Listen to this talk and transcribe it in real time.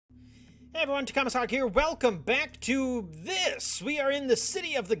Hey everyone, Takamasak here. Welcome back to this. We are in the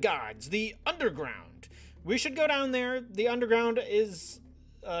City of the Gods, the Underground. We should go down there. The Underground is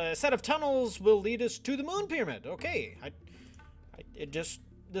a set of tunnels will lead us to the Moon Pyramid. Okay, this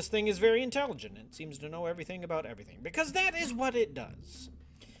thing is very intelligent. It seems to know everything about everything because that is what it does.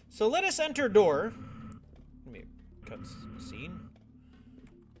 So let us enter door. Let me cut scene.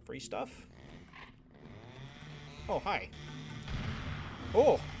 Free stuff. Oh, hi.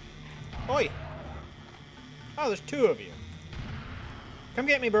 Oh. Oi! Oh, there's two of you. Come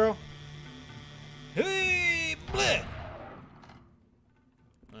get me, bro. Hey, bleh!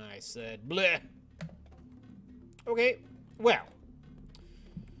 I said bleh. Okay, well.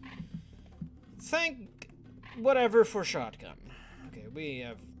 Thank whatever for shotgun. Okay, we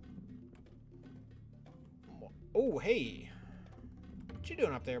have... Oh, hey. What you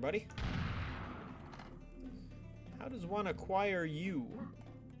doing up there, buddy? How does one acquire you?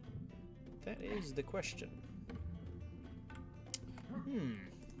 That is the question.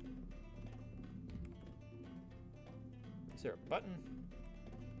 Is there a button?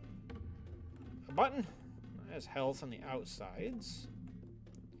 A button? There's health on the outsides.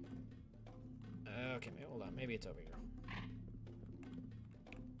 Okay, hold on. Maybe it's over here.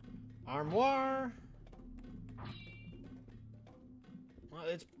 Armoire. Well,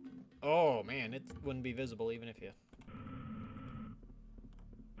 it's... Oh, man. It wouldn't be visible even if you...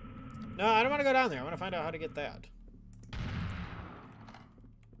 No, I don't want to go down there. I want to find out how to get that.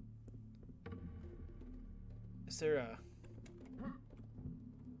 Is there a...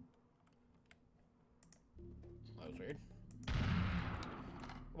 That was weird.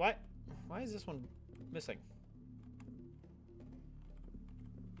 What? Why is this one missing?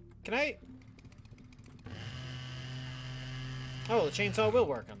 Can I... Oh, the chainsaw will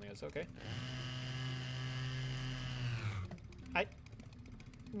work on this. Okay.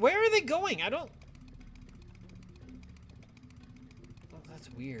 Where are they going? I don't... Oh, that's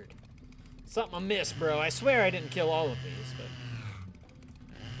weird. Something I missed, bro. I swear I didn't kill all of these, but...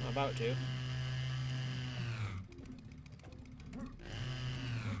 I'm about to.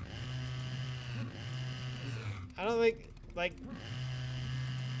 I don't think... Like...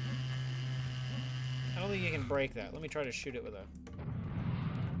 I don't think you can break that. Let me try to shoot it with a...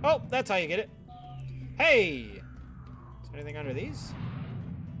 Oh! That's how you get it. Hey! Is there anything under these?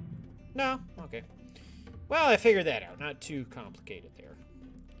 No? Okay. Well, I figured that out. Not too complicated there.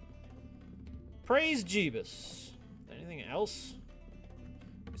 Praise Jeebus. Anything else?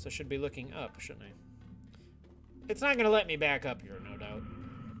 Guess I should be looking up, shouldn't I? It's not going to let me back up here, no doubt.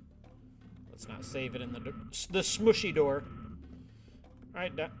 Let's not save it in the smushy door.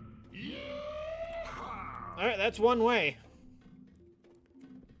 Alright, alright, that's one way.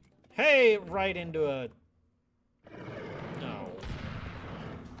 Hey, right into a...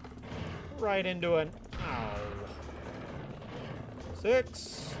 Right into an... Ow.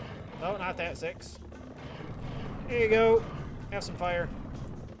 6. No, not that 6. Here you go. Have some fire.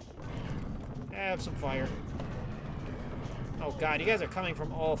 Have some fire. Oh god, you guys are coming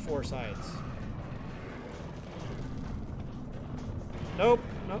from all 4 sides. Nope.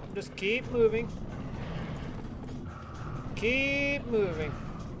 Nope. Just keep moving. Keep moving.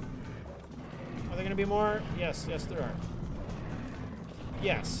 Are there gonna be more? Yes. Yes, there are.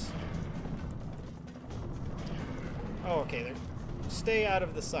 Yes. Oh, okay. There. Stay out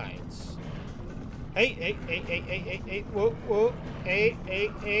of the sides. Hey. Whoa, whoa.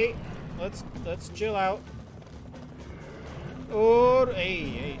 Hey. Let's chill out. Oh,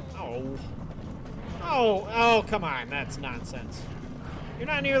 hey. Oh. Oh, come on. That's nonsense. You're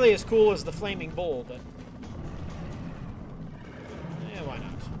not nearly as cool as the Flaming Bull, but... Yeah, why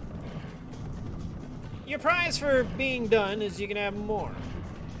not? Your prize for being done is you can have more.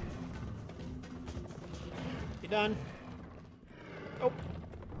 You done? Oh.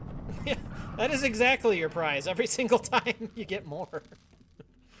 Yeah, that is exactly your prize. Every single time you get more.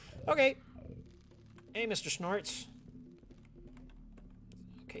 Okay. Hey, Mr. Snorts.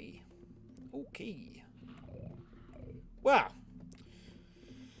 Okay. Okay. Well.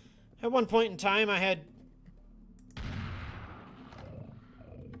 At one point in time, I had...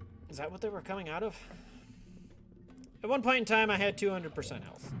 Is that what they were coming out of? At one point in time, I had 200%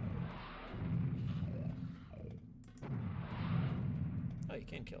 health. Oh, you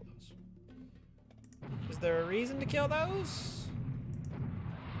can kill those. Is there a reason to kill those?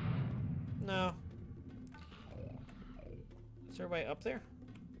 No. Is there a way up there?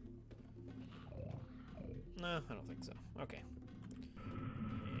 No, I don't think so. Okay.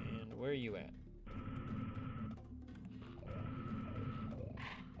 And where are you at?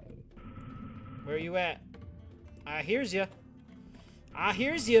 Where are you at? Here's ya. I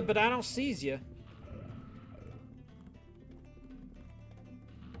hears you, but I don't sees you.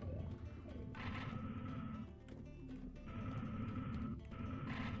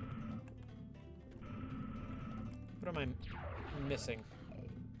 What am I missing?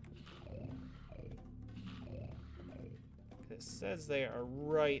 It says they are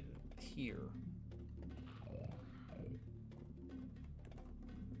right here.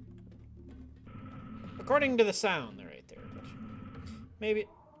 According to the sound, they're right there. But maybe.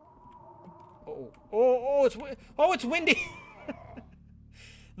 It's windy.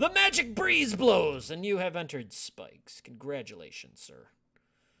 The magic breeze blows, and you have entered Spikes. Congratulations, sir.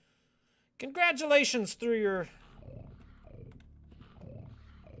 Congratulations through your.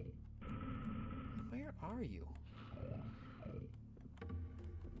 Where are you?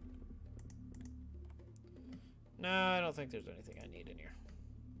 No, I don't think there's anything I need in here.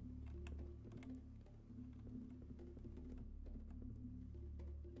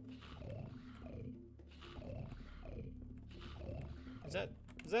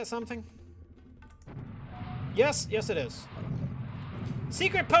 Is that something? Yes, yes it is.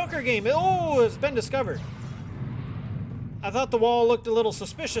 Secret poker game. Oh, it's been discovered. I thought the wall looked a little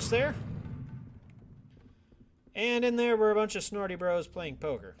suspicious there. And in there were a bunch of snorty bros playing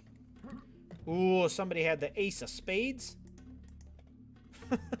poker. Ooh, somebody had the ace of spades.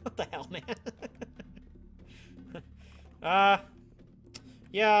 What the hell, man?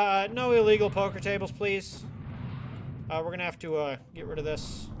 Yeah, no illegal poker tables, please. We're gonna have to get rid of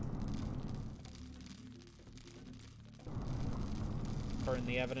this. Burn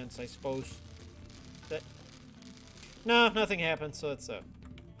the evidence, I suppose. That. No, nothing happened. So it's 1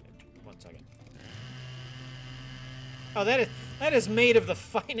 second. Oh, that is made of the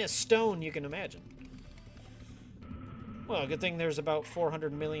finest stone you can imagine. Well, good thing there's about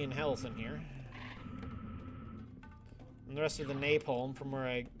 400 million health in here. And the rest of the napalm from where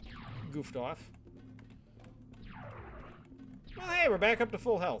I goofed off. Well, hey, we're back up to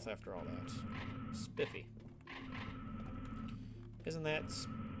full health after all that. Spiffy. Isn't that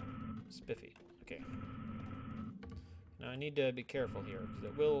spiffy? Okay. Now I need to be careful here, because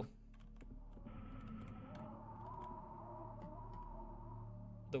it will...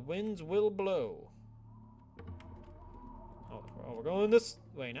 The winds will blow. Oh, we're going this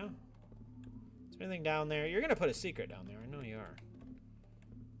way now. Is there anything down there? You're going to put a secret down there. I know you are.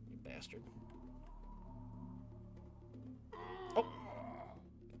 You bastard. Oh.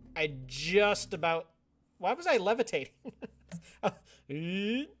 I just about... Why was I levitating?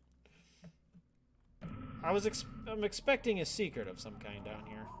 I'm expecting a secret of some kind down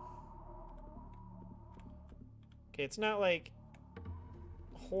here. Okay, it's not like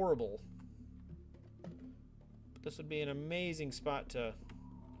horrible. But this would be an amazing spot to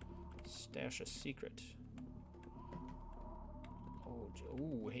stash a secret. Oh,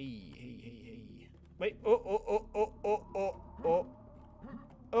 ooh, hey. Wait, oh.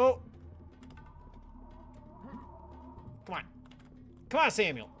 Come on,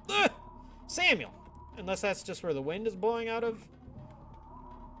 Samuel. Ugh! Samuel! Unless that's just where the wind is blowing out of.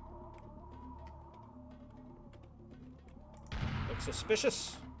 Looks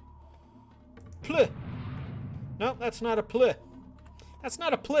suspicious. Pleh! No, that's not a pleh. That's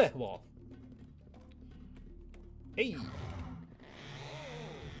not a pleh wall. Hey.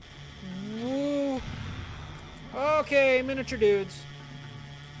 Woo. Okay, miniature dudes.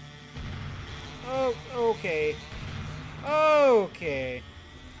 Oh, okay. Okay.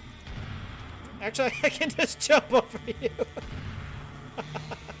 Actually, I can just jump over you.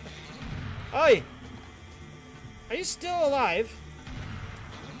 Oi! Are you still alive?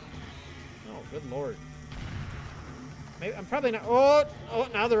 Oh, good lord. Maybe I'm probably not. Oh,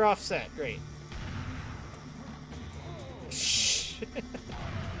 now they're offset. Great. Shh.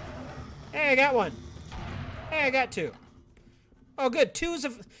 Hey, I got one. Hey, I got two. Oh, good. Two's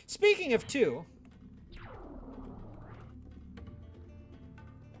of. Speaking of two.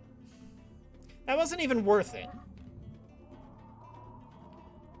 That wasn't even worth it.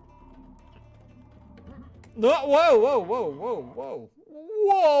 No,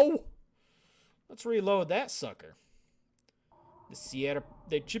 whoa! Let's reload that sucker. The Sierra,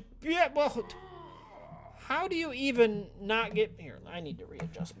 well, how do you even not get here? I need to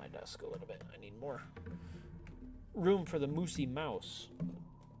readjust my desk a little bit. I need more room for the moosey mouse.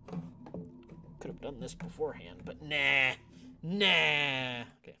 Could have done this beforehand, but nah.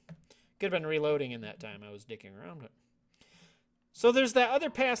 Okay. Could have been reloading in that time. I was dicking around. But... So there's that other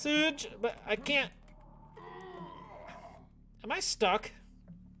passage, but I can't... Am I stuck?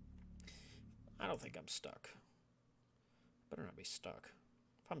 I don't think I'm stuck. Better not be stuck.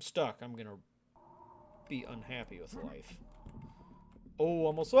 If I'm stuck, I'm gonna be unhappy with life. Oh,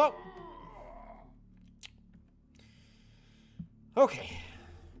 almost. Oh! Okay.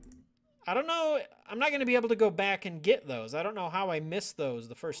 I don't know. I'm not going to be able to go back and get those. I don't know how I missed those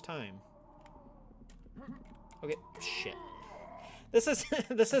the first time. Okay. Shit. This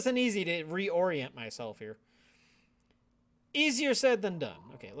isn't easy to reorient myself here. Easier said than done.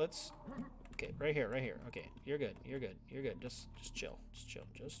 Okay, let's... Okay, right here, right here. Okay, you're good, you're good, you're good. Just chill, just chill,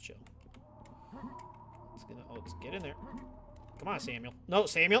 just chill. Let's get in there. Come on, Samuel. No,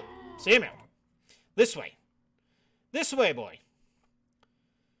 Samuel. Samuel. This way. This way, boy.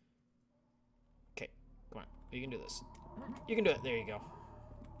 Okay, come on. You can do this. You can do it. There you go.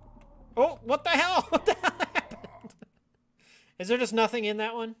 Oh, what the hell? What the hell happened? Is there just nothing in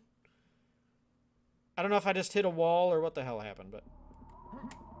that one? I don't know if I just hit a wall or what the hell happened, but...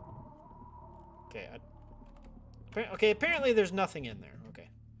 Okay, okay, apparently there's nothing in there. Okay.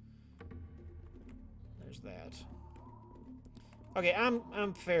 There's that. Okay,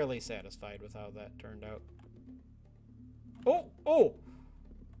 I'm fairly satisfied with how that turned out. Oh! Oh!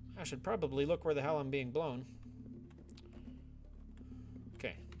 I should probably look where the hell I'm being blown.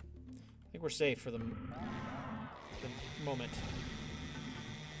 Okay. I think we're safe for the moment.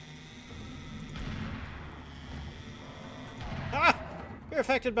 Ah! You're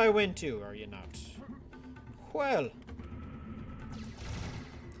affected by wind too, are you not? Well.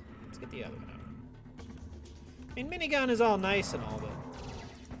 Let's get the other one out. I mean, minigun is all nice and all, but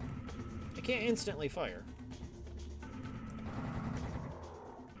I can't instantly fire.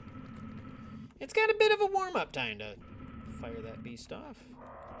 It's got a bit of a warm-up time to fire that beast off.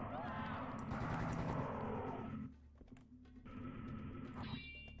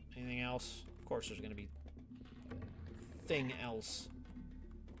 Anything else? Of course there's gonna be thing else.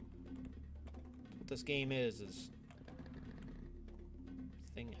 What this game is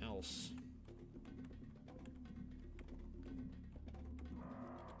thing else.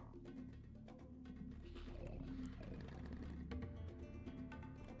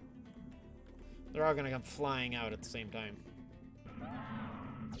 They're all gonna come flying out at the same time.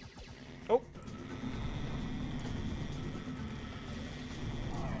 Oh!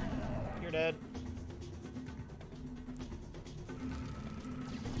 You're dead.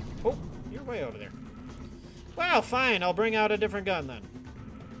 Oh, you're way over there. Well, fine. I'll bring out a different gun then.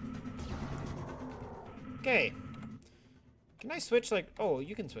 Okay. Can I switch like... Oh,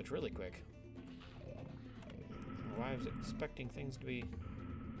 you can switch really quick. Why was I expecting things to be...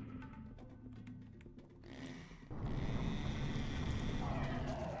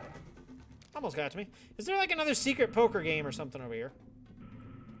 Almost got to me. Is there like another secret poker game or something over here?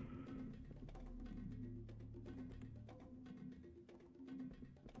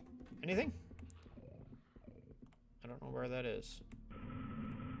 Anything? I don't know where that is.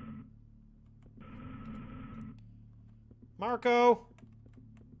 Marco!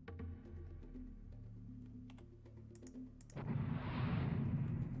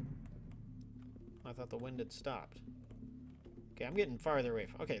 I thought the wind had stopped. Okay, I'm getting farther away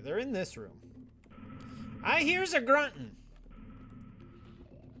from... Okay, they're in this room. I hears a grunting.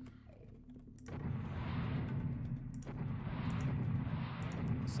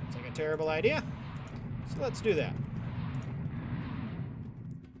 Seems like a terrible idea. So let's do that.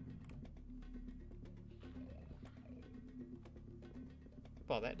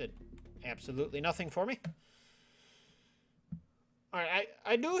 Well, that did absolutely nothing for me. Alright,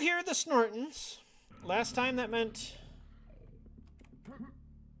 I do hear the snortings. Last time that meant...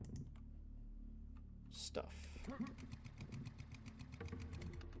 stuff.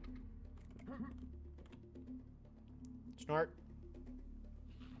 Snort.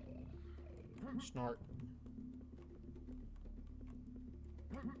 Snort.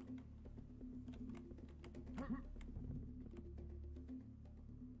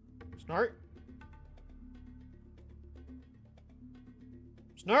 Snort.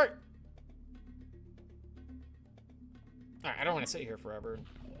 Snort. Alright, I don't want to sit here forever.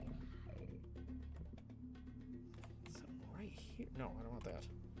 Right here. No, I don't want that.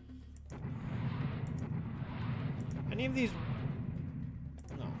 Any of these...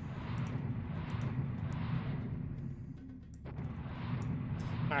 No.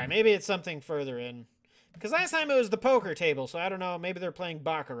 Alright, maybe it's something further in. Because last time it was the poker table, so I don't know. Maybe they're playing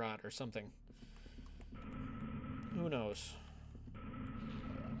Baccarat or something. Who knows?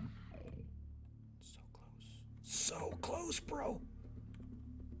 So close. So close, bro.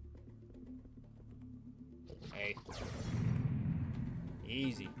 Hey.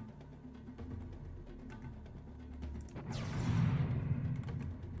 Easy.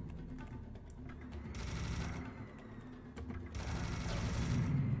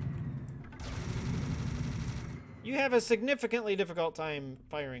 You have a significantly difficult time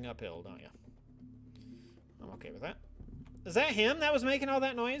firing uphill, don't you? I'm okay with that. Is that him that was making all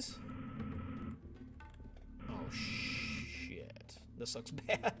that noise? Oh, shit. This looks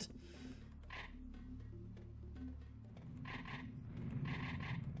bad.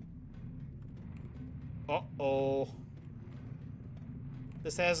 Uh-oh.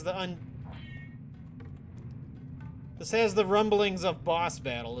 This has the This has the rumblings of boss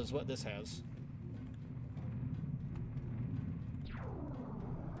battle, is what this has.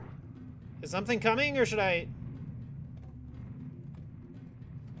 Is something coming, or should I...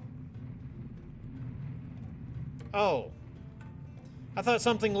 Oh. I thought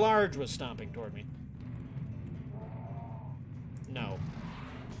something large was stomping toward me. No.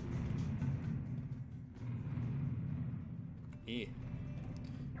 Yeah.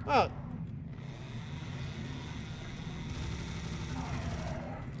 Oh.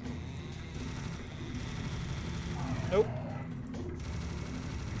 Nope.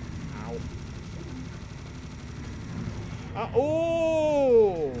 Ow.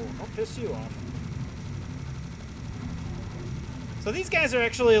 Oh! I'll piss you off. So these guys are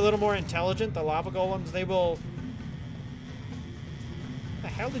actually a little more intelligent, the lava golems. They will... Where the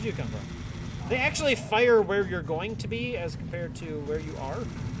hell did you come from? They actually fire where you're going to be as compared to where you are.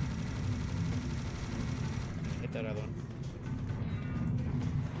 Hit that other one.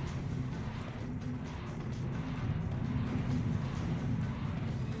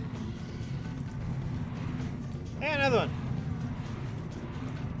 And another one.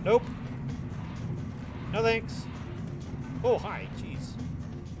 Nope. No thanks. Oh, hi. Jeez.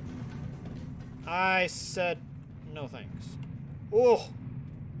 I said no thanks. Oh.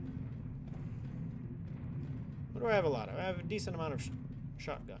 What do I have a lot of? I have a decent amount of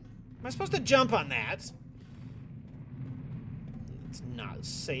shotgun. Am I supposed to jump on that? It's not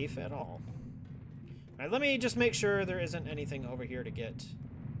safe at all. Alright, let me just make sure there isn't anything over here to get.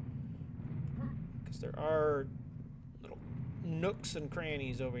 Because there are little nooks and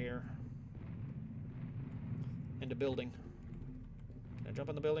crannies over here. And a building. Can I jump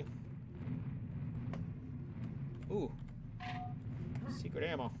on the building? Ooh. Secret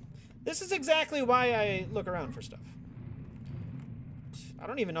ammo. This is exactly why I look around for stuff. I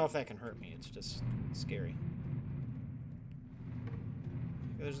don't even know if that can hurt me. It's just scary.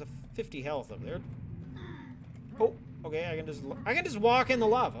 There's a 50 health up there. Oh, okay. I can just walk in the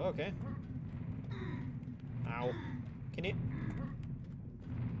lava. Okay. Ow. Can you?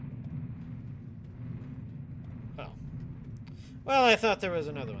 Oh. Well, I thought there was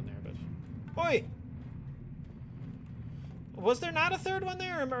another one there, but... Oi! Was there not a third one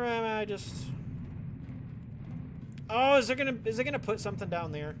there, or am I just... Oh, is it gonna put something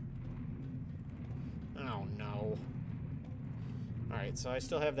down there? Oh, no. Alright, so I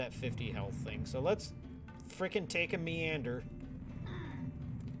still have that 50 health thing, so let's frickin' take a meander.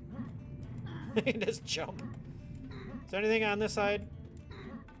 Just jump. Is there anything on this side?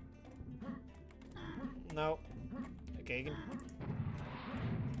 No. Okay,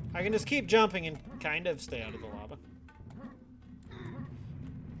 I can just keep jumping and kind of stay out of the lava.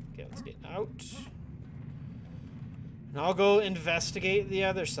 Okay, let's get out. And I'll go investigate the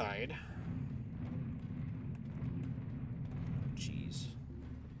other side. Jeez.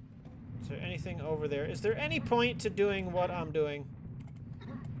 Is there anything over there? Is there any point to doing what I'm doing?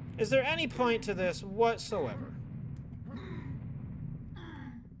 Is there any point to this whatsoever?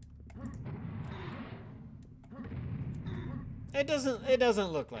 It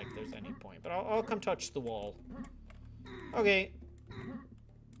doesn't look like there's any point, but I'll come touch the wall. Okay.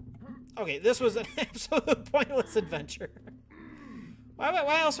 Okay, this was an absolute pointless adventure.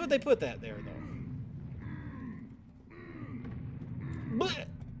 Why else would they put that there, though? Blech.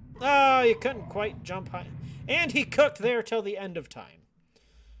 Oh, you couldn't quite jump high. And he cooked there till the end of time.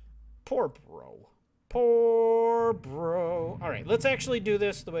 Poor bro. Poor bro. Alright, let's actually do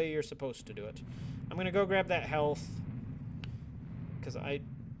this the way you're supposed to do it. I'm gonna go grab that health. Because I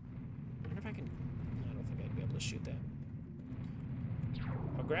wonder if I can... I don't think I'd be able to shoot that.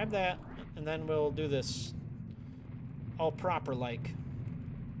 I'll grab that, and then we'll do this all proper-like.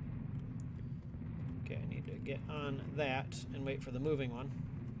 Okay, I need to get on that and wait for the moving one.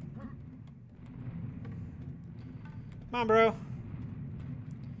 Come on, bro.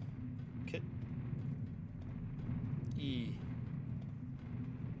 Kit. E.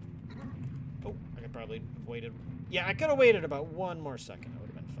 Oh, I could probably have waited. Yeah, I could have waited about one more second. It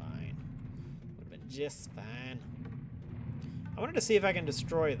would have been fine. Would have been just fine. I wanted to see if I can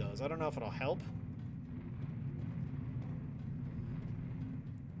destroy those. I don't know if it'll help.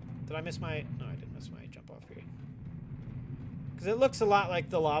 Did I miss my... No, I didn't miss my jump off here. Because it looks a lot like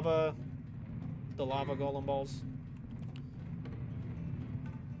the lava golem balls.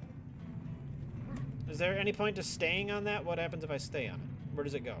 Is there any point to staying on that? What happens if I stay on it? Where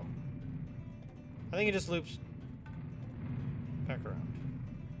does it go? I think it just loops back around.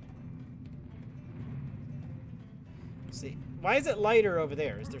 Let's see. Why is it lighter over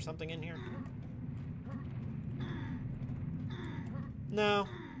there? Is there something in here? No.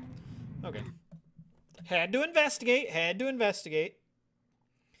 Okay. Had to investigate. Had to investigate.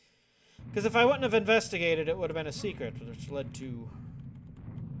 Because if I wouldn't have investigated, it would have been a secret, which led to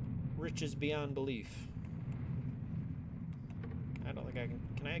riches beyond belief. I don't think I can...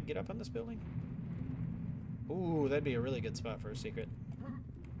 Can I get up on this building? Ooh, that'd be a really good spot for a secret.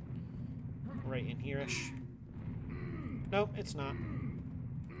 Right in here-ish. Nope, it's not.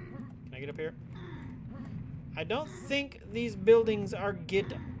 Can I get up here? I don't think these buildings are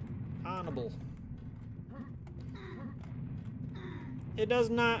get-onable. It does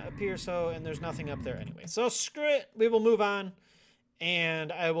not appear so, and there's nothing up there anyway. So screw it. We will move on,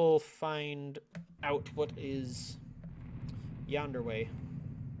 and I will find out what is yonder way.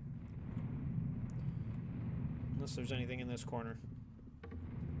 Unless there's anything in this corner.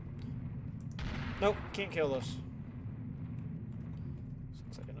 Nope, can't kill those. This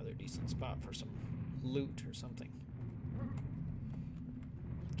looks like another decent spot for some loot or something.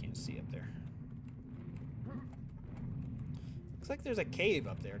 Can't see up there. Looks like there's a cave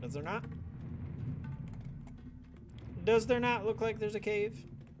up there, does there not? Does there not look like there's a cave?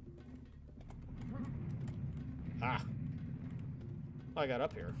 Ah. Well, I got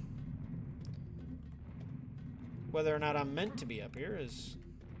up here. Whether or not I'm meant to be up here is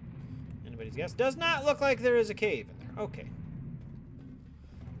anybody's guess. Does not look like there is a cave in there. Okay.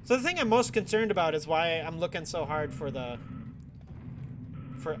 So the thing I'm most concerned about is why I'm looking so hard for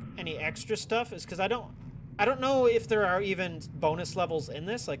any extra stuff is because I don't know if there are even bonus levels in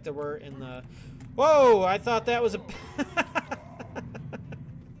this like there were in the... Whoa! I thought that was a...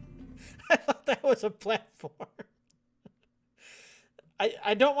 I thought that was a platform.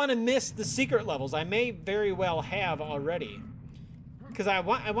 I don't want to miss the secret levels. I may very well have already. Because I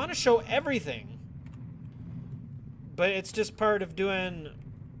want to show everything. But it's just part of doing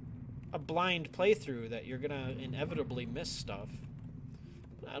a blind playthrough that you're going to inevitably miss stuff.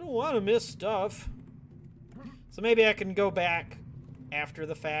 But I don't want to miss stuff. So maybe I can go back after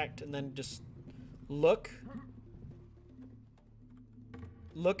the fact and then just look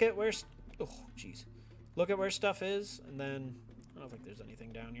at where... Oh, jeez. Look at where stuff is, and then... I don't think there's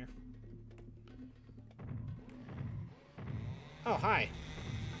anything down here. Oh, hi.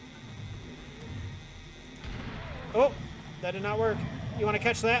 Oh, that did not work. You want to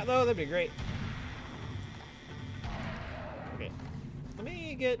catch that, though? That'd be great. Okay. Let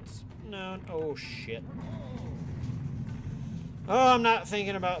me get... No. Oh, shit. Oh, I'm not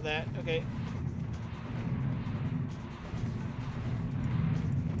thinking about that. Okay.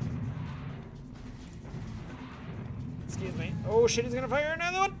 Excuse me. Oh, shit, he's gonna fire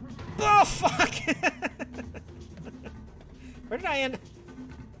another one. Oh, fuck! Where did I end?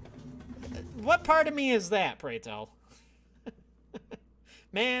 What part of me is that, pray tell?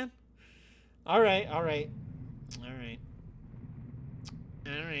 Man. Alright, alright. Alright.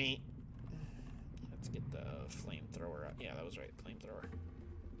 Alright. Let's get the flamethrower up. Yeah, that was right. Flamethrower.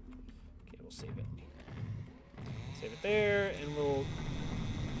 Okay, we'll save it. Save it there, and we'll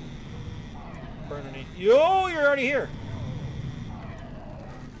burn an... Yo, you're already here!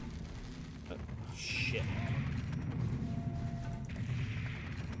 Oh, shit.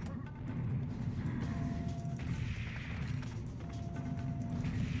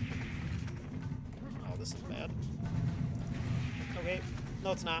 Oh, this is bad. Okay.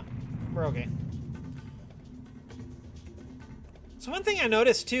 No, it's not. We're okay. So one thing I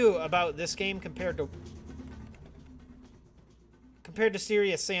noticed, too, about this game compared to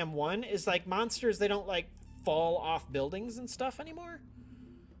Serious Sam 1 is, like, monsters, they don't, like, fall off buildings and stuff anymore.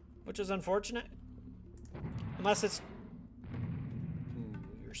 Which is unfortunate. Unless it's... Ooh,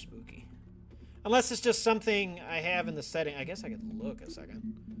 you're spooky. Unless it's just something I have in the setting. I guess I could look a second.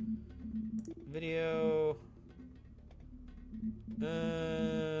 Video...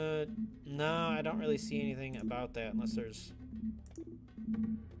 No, I don't really see anything about that unless there's...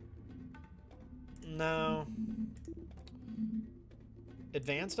 No.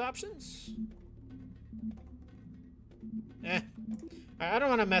 Advanced options? I don't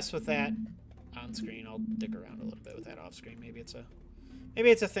want to mess with that on screen. I'll dick around a little bit with that off screen. Maybe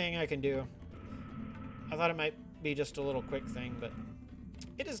it's a thing I can do. I thought it might be just a little quick thing, but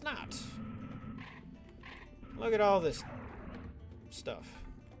it is not. Look at all this stuff.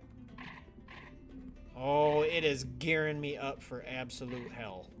 Oh, it is gearing me up for absolute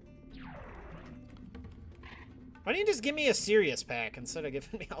hell. Why don't you just give me a serious pack instead of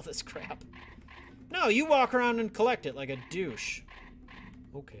giving me all this crap? No, you walk around and collect it like a douche.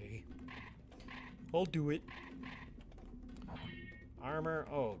 Okay. I'll do it. Armor.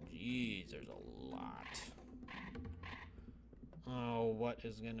 Oh, jeez, there's a lot. Oh, what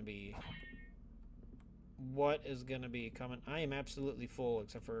is gonna be... What is gonna be coming? I am absolutely full,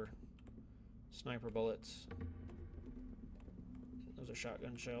 except for sniper bullets. Those are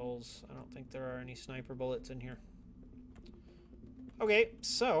shotgun shells. I don't think there are any sniper bullets in here. Okay,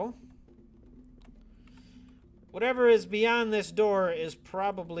 so... Whatever is beyond this door is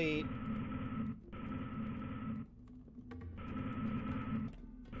probably...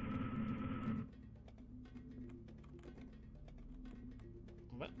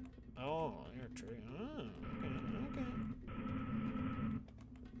 What? Oh, you're a tree. Oh, okay.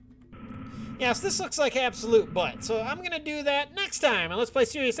 Yes, this looks like absolute butt, so I'm going to do that next time. And let's play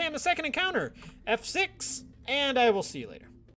Serious Sam, the second encounter. F6, and I will see you later.